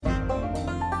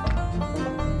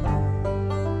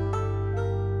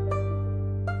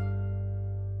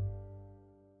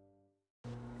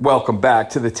Welcome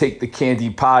back to the Take the Candy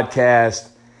podcast,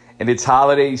 and it's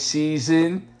holiday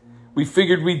season. We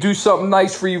figured we'd do something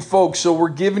nice for you folks, so we're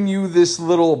giving you this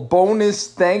little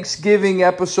bonus Thanksgiving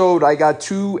episode. I got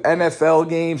 2 NFL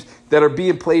games that are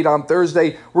being played on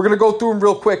Thursday. We're going to go through them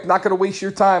real quick, not going to waste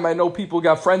your time. I know people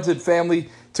got friends and family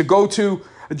to go to.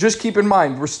 Just keep in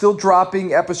mind, we're still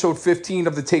dropping episode 15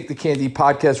 of the Take the Candy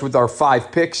podcast with our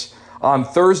 5 picks on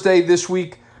Thursday this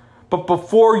week. But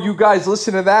before you guys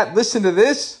listen to that, listen to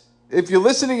this. If you're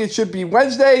listening, it should be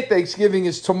Wednesday. Thanksgiving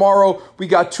is tomorrow. We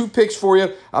got 2 picks for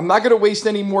you. I'm not going to waste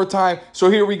any more time. So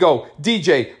here we go.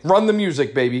 DJ, run the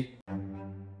music, baby.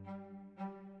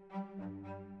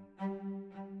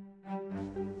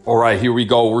 All right, here we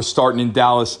go. We're starting in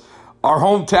Dallas. Our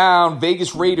hometown,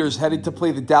 Vegas Raiders, headed to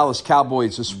play the Dallas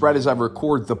Cowboys. The spread as I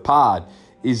record the pod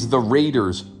is the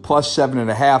Raiders plus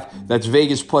 7.5. That's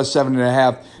Vegas plus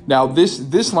 7.5. Now,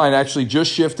 this line actually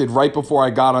just shifted right before I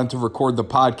got on to record the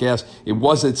podcast. It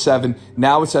was at 7.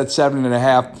 Now it's at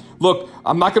 7.5. Look,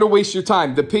 I'm not going to waste your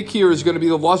time. The pick here is going to be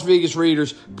the Las Vegas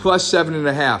Raiders plus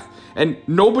 7.5. And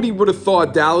nobody would have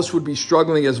thought Dallas would be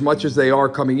struggling as much as they are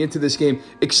coming into this game,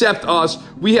 except us.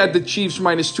 We had the Chiefs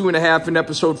minus 2.5 in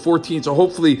episode 14, so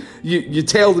hopefully you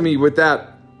tailed me with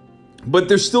that. But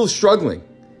they're still struggling.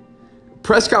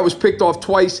 Prescott was picked off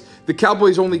twice. The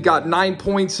Cowboys only got 9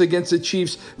 points against the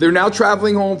Chiefs. They're now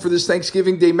traveling home for this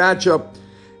Thanksgiving Day matchup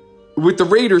with the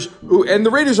Raiders, and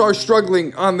the Raiders are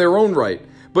struggling on their own right.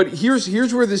 But here's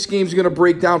where this game's going to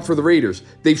break down for the Raiders.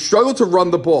 They've struggled to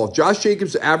run the ball. Josh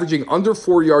Jacobs averaging under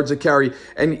 4 yards a carry,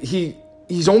 and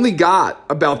he's only got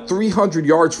about 300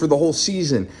 yards for the whole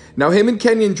season. Now, him and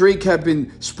Kenyon Drake have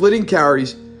been splitting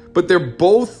carries, but they're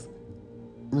both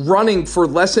running for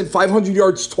less than 500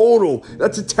 yards total.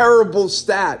 That's a terrible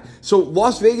stat. So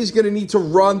Las Vegas is going to need to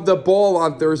run the ball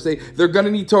on Thursday. They're going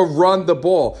to need to run the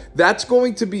ball. That's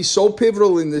going to be so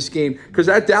pivotal in this game because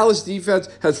that Dallas defense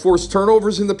has forced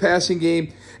turnovers in the passing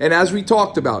game. And as we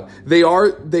talked about, they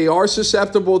are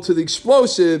susceptible to the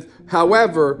explosive.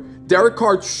 However, Derek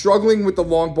Carr's struggling with the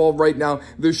long ball right now.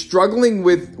 They're struggling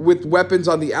with weapons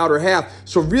on the outer half.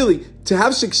 So really, to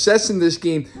have success in this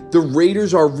game, the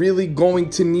Raiders are really going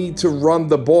to need to run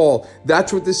the ball.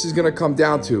 That's what this is going to come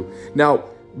down to. Now,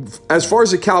 as far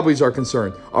as the Cowboys are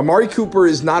concerned, Amari Cooper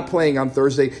is not playing on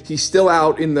Thursday. He's still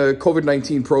out in the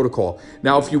COVID-19 protocol.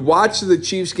 Now, if you watched the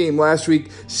Chiefs game last week,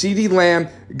 CeeDee Lamb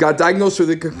got diagnosed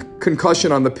with a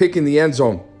concussion on the pick in the end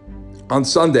zone on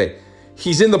Sunday.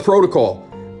 He's in the protocol.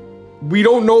 We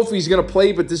don't know if he's going to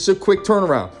play, but this is a quick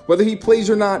turnaround. Whether he plays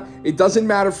or not, it doesn't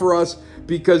matter for us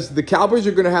because the Cowboys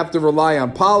are going to have to rely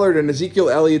on Pollard and Ezekiel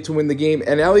Elliott to win the game,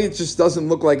 and Elliott just doesn't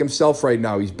look like himself right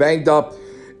now. He's banged up,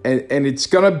 and it's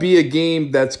going to be a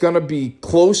game that's going to be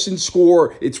close in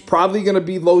score. It's probably going to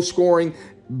be low scoring.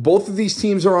 Both of these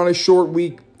teams are on a short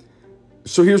week.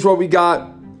 So here's what we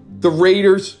got. The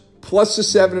Raiders plus the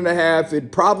 7.5.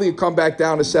 It'd probably come back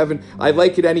down to 7. I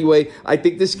like it anyway. I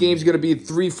think this game's going to be a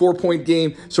 3-4 point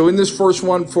game. So in this first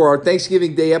one for our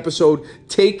Thanksgiving Day episode,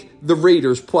 take the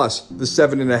Raiders plus the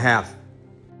 7.5.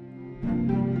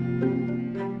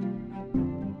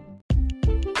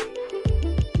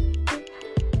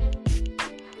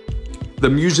 The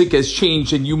music has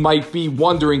changed and you might be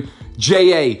wondering,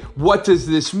 J.A., what does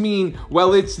this mean?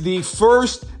 Well, it's the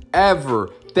first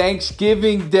ever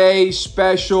Thanksgiving Day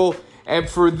special, and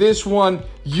for this one,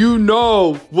 you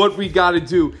know what we got to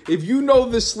do. If you know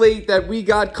the slate that we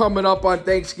got coming up on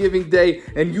Thanksgiving Day,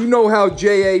 and you know how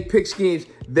J.A. picks games,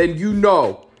 then you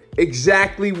know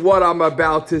exactly what I'm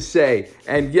about to say.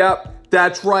 And yep,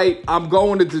 that's right, I'm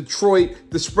going to Detroit.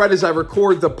 The spread as I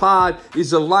record the pod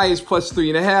is the Lions plus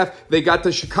 3.5. They got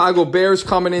the Chicago Bears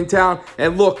coming in town.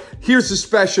 And look, here's the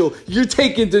special. You're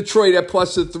taking Detroit at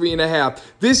plus the 3.5.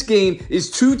 This game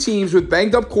is 2 teams with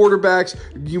banged up quarterbacks.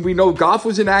 We know Goff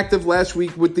was inactive last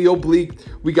week with the oblique.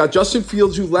 We got Justin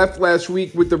Fields who left last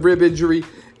week with the rib injury.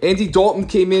 Andy Dalton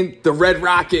came in, the Red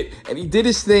Rocket, and he did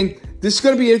his thing. This is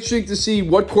going to be interesting to see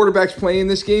what quarterbacks play in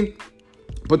this game.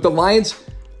 But the Lions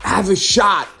have a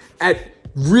shot at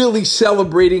really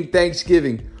celebrating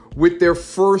Thanksgiving with their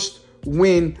first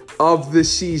win of the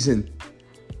season.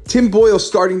 Tim Boyle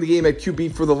starting the game at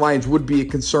QB for the Lions would be a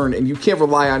concern, and you can't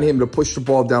rely on him to push the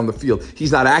ball down the field.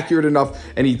 He's not accurate enough,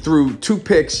 and he threw 2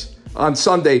 picks on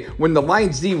Sunday when the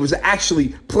Lions D was actually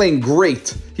playing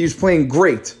great. He was playing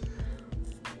great.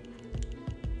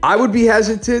 I would be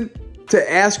hesitant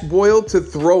to ask Boyle to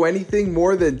throw anything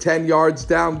more than 10 yards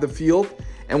down the field.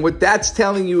 And what that's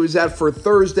telling you is that for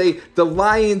Thursday, the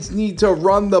Lions need to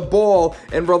run the ball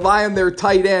and rely on their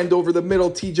tight end over the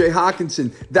middle, TJ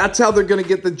Hawkinson. That's how they're going to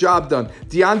get the job done.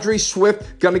 DeAndre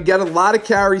Swift going to get a lot of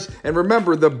carries. And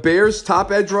remember, the Bears' top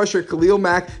edge rusher, Khalil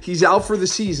Mack, he's out for the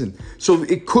season. So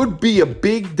it could be a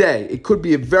big day. It could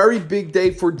be a very big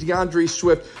day for DeAndre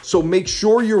Swift. So make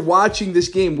sure you're watching this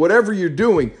game. Whatever you're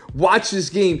doing, watch this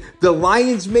game. The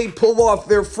Lions may pull off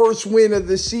their first win of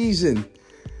the season.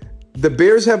 The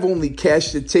Bears have only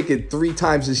cashed a ticket 3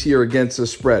 times this year against the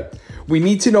spread. We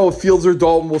need to know if Fields or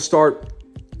Dalton will start.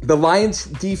 The Lions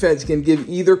defense can give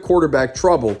either quarterback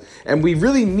trouble, and we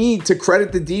really need to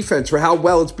credit the defense for how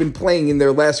well it's been playing in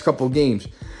their last couple of games.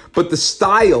 But the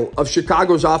style of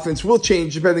Chicago's offense will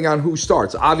change depending on who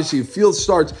starts. Obviously, if Fields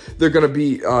starts, they're going to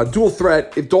be dual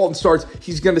threat. If Dalton starts,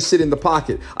 he's going to sit in the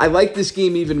pocket. I like this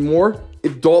game even more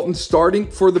if Dalton's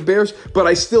starting for the Bears, but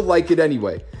I still like it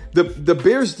anyway. The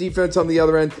Bears defense on the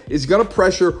other end is going to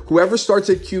pressure whoever starts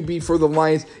at QB for the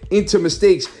Lions into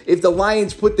mistakes if the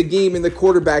Lions put the game in the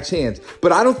quarterback's hands.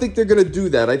 But I don't think they're going to do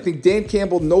that. I think Dan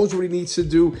Campbell knows what he needs to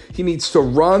do. He needs to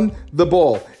run the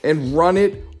ball and run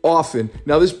it often.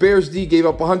 Now, this Bears D gave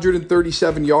up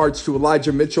 137 yards to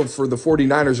Elijah Mitchell for the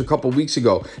 49ers a couple weeks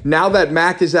ago. Now that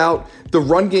Mack is out, the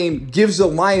run game gives the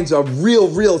Lions a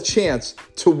real chance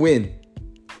to win.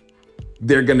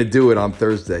 They're going to do it on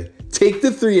Thursday. Take the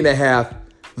 3.5.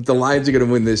 But the Lions are going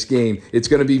to win this game. It's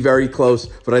going to be very close,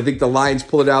 but I think the Lions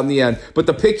pull it out in the end. But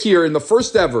the pick here in the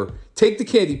first ever Take the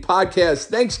Candy podcast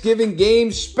Thanksgiving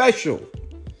game special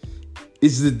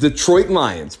is the Detroit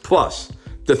Lions plus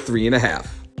the 3.5.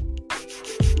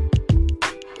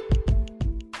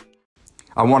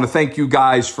 I want to thank you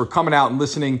guys for coming out and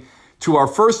listening to our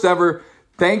first ever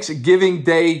Thanksgiving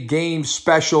Day game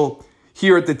special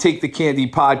here at the Take the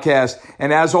Candy podcast.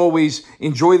 And as always,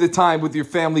 enjoy the time with your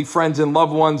family, friends, and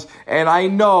loved ones. And I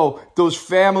know those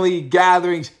family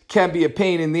gatherings can be a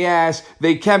pain in the ass.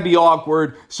 They can be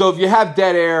awkward. So if you have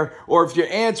dead air, or if your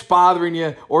aunt's bothering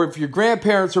you, or if your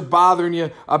grandparents are bothering you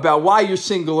about why you're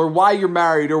single, or why you're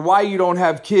married, or why you don't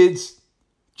have kids,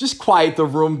 just quiet the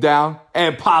room down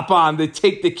and pop on the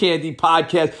Take the Candy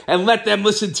podcast and let them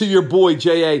listen to your boy,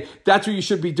 J.A. That's what you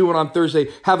should be doing on Thursday.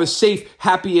 Have a safe,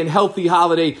 happy, and healthy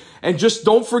holiday. And just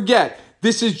don't forget,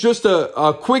 this is just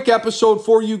a quick episode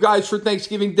for you guys for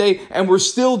Thanksgiving Day, and we're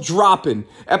still dropping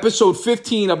episode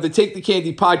 15 of the Take the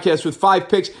Candy podcast with 5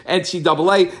 picks,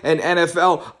 NCAA and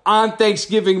NFL on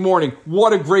Thanksgiving morning.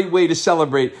 What a great way to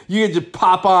celebrate. You can just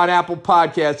pop on Apple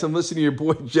Podcasts and listen to your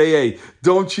boy J.A.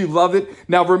 Don't you love it?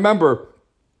 Now remember,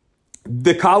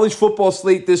 the college football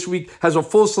slate this week has a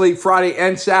full slate Friday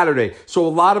and Saturday. So a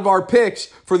lot of our picks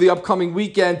for the upcoming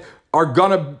weekend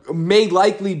may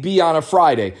likely be on a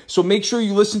Friday. So make sure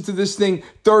you listen to this thing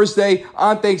Thursday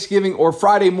on Thanksgiving or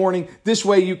Friday morning. This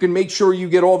way you can make sure you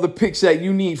get all the picks that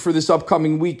you need for this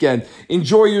upcoming weekend.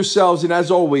 Enjoy yourselves. And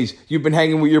as always, you've been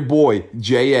hanging with your boy,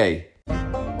 J.A.